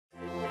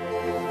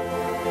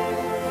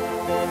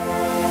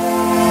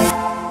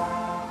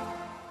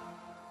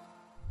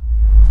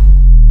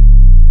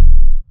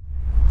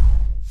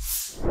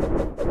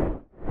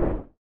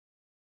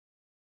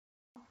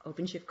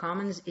OpenShift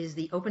Commons is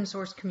the open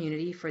source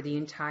community for the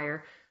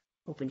entire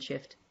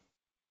OpenShift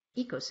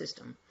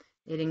ecosystem.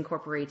 It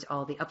incorporates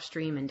all the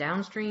upstream and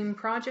downstream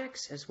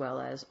projects, as well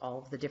as all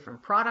of the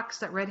different products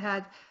that Red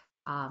Hat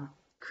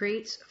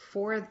creates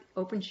for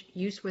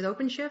use with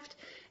OpenShift,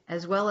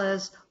 as well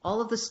as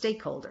all of the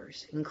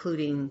stakeholders,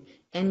 including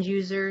end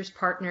users,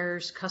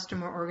 partners,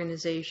 customer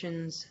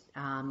organizations,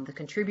 the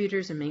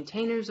contributors and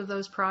maintainers of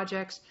those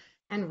projects,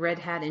 and Red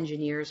Hat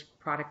engineers,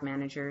 product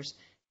managers,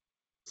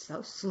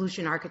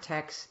 solution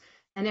architects,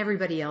 and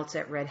everybody else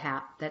at Red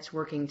Hat that's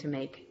working to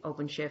make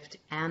OpenShift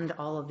and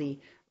all of the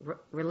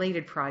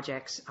related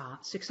projects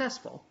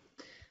successful.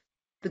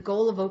 The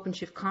goal of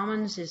OpenShift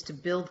Commons is to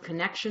build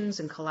connections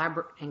and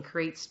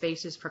create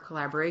spaces for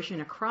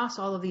collaboration across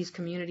all of these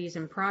communities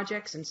and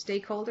projects and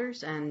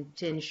stakeholders, and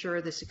to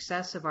ensure the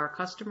success of our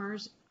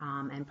customers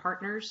and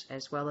partners,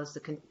 as well as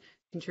the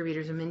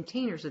contributors and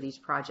maintainers of these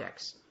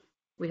projects.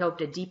 We hope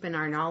to deepen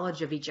our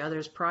knowledge of each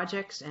other's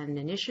projects and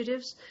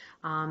initiatives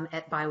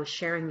by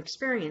sharing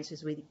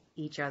experiences with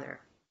each other.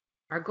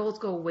 Our goals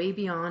go way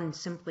beyond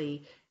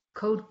simply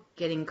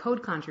getting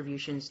code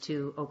contributions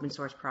to open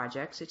source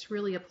projects. It's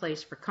really a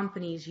place for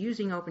companies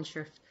using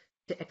OpenShift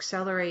to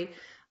accelerate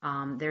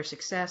their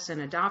success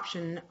and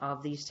adoption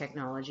of these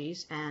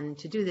technologies. And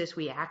to do this,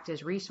 we act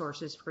as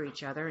resources for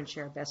each other and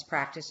share best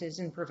practices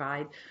and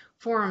provide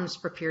forums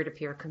for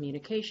peer-to-peer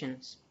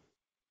communications.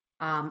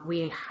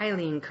 We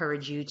highly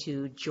encourage you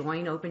to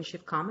join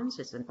OpenShift Commons.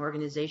 It's an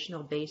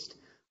organizational-based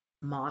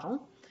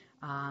model.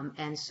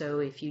 And so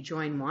if you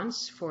join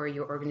once for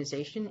your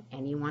organization,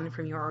 anyone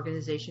from your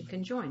organization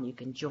can join. You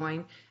can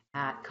join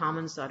at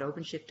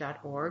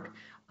commons.openshift.org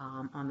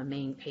on the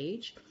main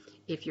page.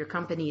 If your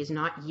company is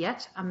not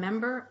yet a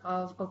member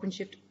of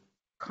OpenShift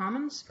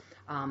Commons,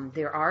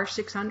 there are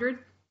 600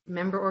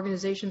 member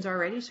organizations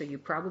already, so you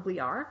probably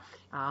are.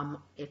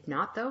 If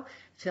not, though,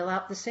 fill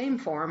out the same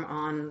form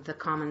on the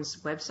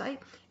Commons website,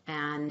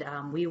 and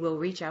we will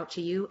reach out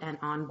to you and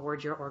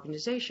onboard your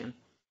organization.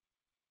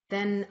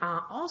 Then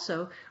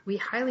also, we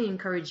highly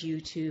encourage you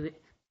to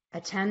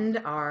attend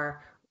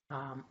our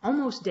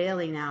almost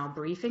daily now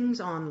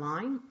briefings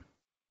online.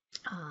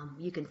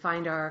 You can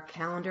find our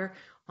calendar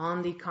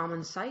on the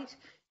Commons site,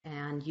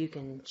 and you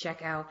can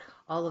check out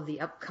all of the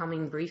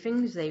upcoming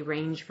briefings. They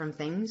range from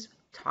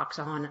talks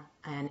on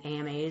and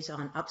AMAs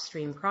on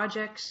upstream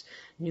projects,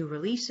 new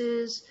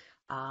releases,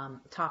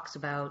 talks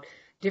about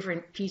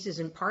different pieces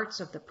and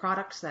parts of the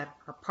products that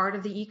are part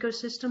of the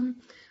ecosystem,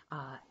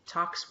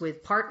 talks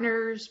with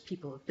partners,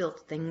 people who have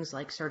built things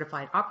like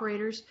certified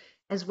operators,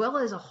 as well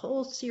as a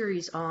whole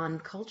series on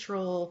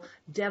cultural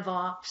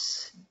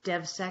DevOps,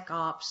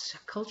 DevSecOps,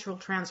 cultural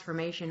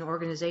transformation,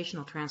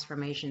 organizational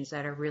transformations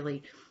that are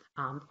really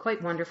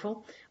quite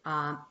wonderful.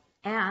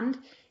 And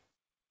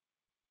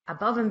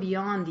above and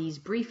beyond these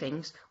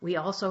briefings, we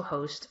also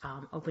host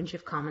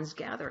OpenShift Commons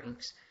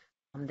gatherings.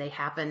 They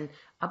happen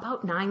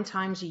about 9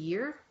 times a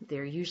year.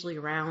 They're usually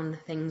around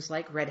things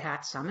like Red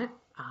Hat Summit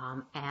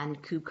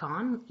and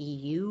KubeCon,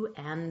 EU,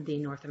 and the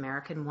North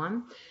American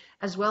one,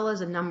 as well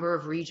as a number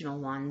of regional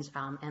ones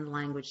and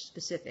language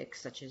specific,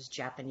 such as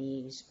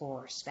Japanese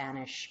or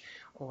Spanish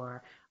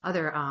or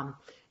other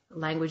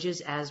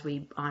languages as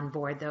we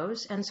onboard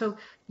those. And so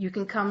you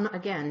can come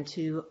again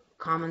to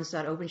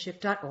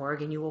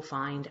commons.openshift.org and you will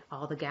find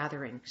all the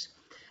gatherings.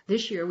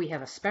 This year we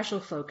have a special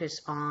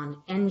focus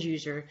on end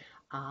user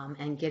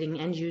and getting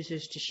end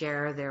users to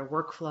share their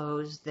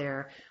workflows,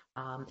 their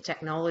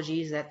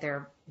technologies that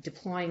they're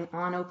deploying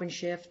on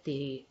OpenShift,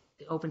 the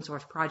open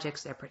source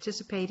projects they're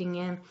participating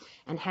in,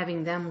 and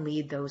having them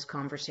lead those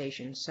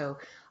conversations. So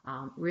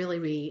really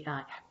we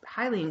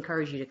highly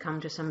encourage you to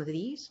come to some of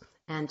these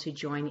and to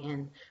join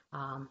in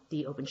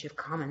the OpenShift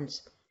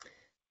Commons.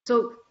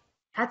 So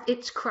at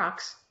its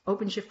crux,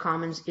 OpenShift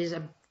Commons is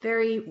a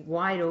very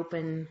wide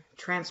open,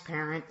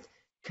 transparent,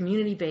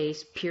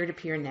 community-based,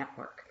 peer-to-peer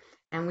network.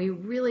 And we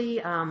really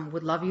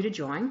would love you to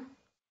join.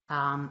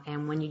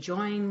 And when you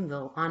join,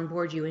 we'll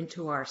onboard you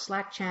into our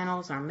Slack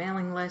channels, our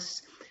mailing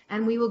lists,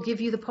 and we will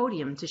give you the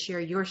podium to share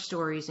your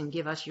stories and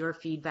give us your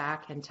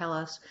feedback and tell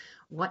us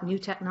what new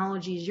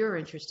technologies you're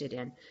interested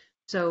in.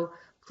 So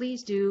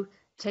please do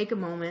take a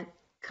moment,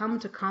 come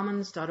to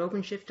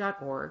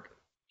commons.openshift.org,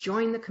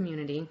 join the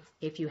community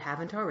if you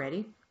haven't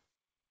already.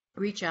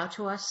 Reach out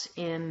to us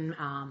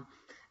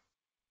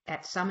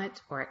at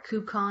Summit or at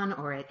KubeCon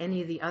or at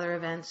any of the other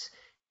events,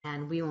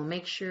 and we will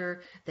make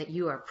sure that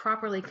you are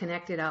properly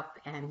connected up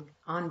and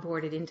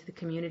onboarded into the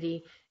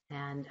community,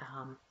 and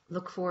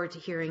look forward to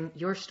hearing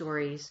your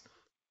stories,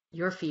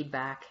 your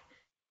feedback,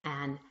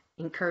 and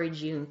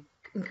encouraging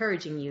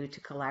you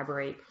to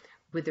collaborate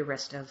with the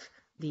rest of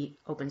the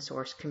open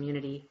source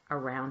community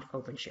around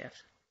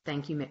OpenShift.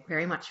 Thank you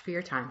very much for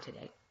your time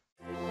today.